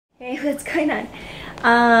Hey, what's going on?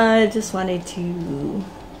 Just wanted to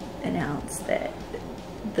announce that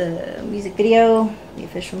the music video, the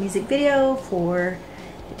official music video for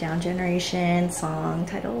the Down Generation song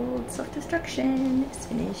titled Self-Destruction is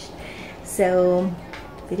finished. So,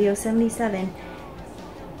 video 77.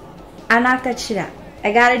 I knocked that shit out.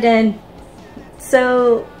 I got it done.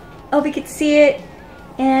 So, hope you could see it.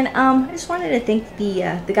 And I just wanted to thank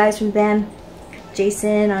the guys from the band.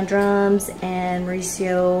 Jason on drums and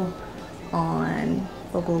Mauricio on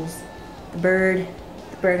vocals, the bird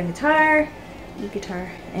on guitar, lead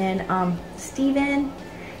guitar, and Steven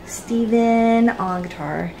on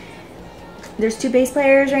guitar. There's two bass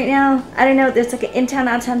players right now. I don't know, there's like an in-town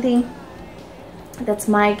out-town thing. That's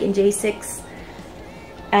Mike and J6.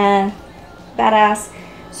 Badass.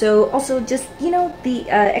 So also just, you know, the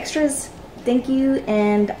extras, thank you,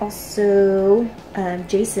 and also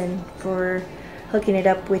Jason for hooking it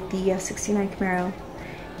up with the 69 Camaro.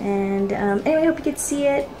 And anyway, I hope you get to see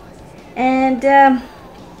it. And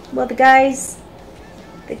well, the guys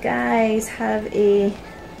have a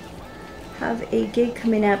gig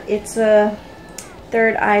coming up. It's a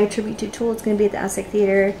Third Eye tribute to Tool. It's going to be at the Aztec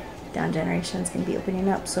Theater. Down Generation is going to be opening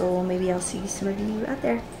up, so maybe I'll see some of you out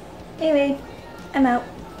there. Anyway, I'm out.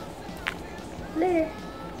 Later.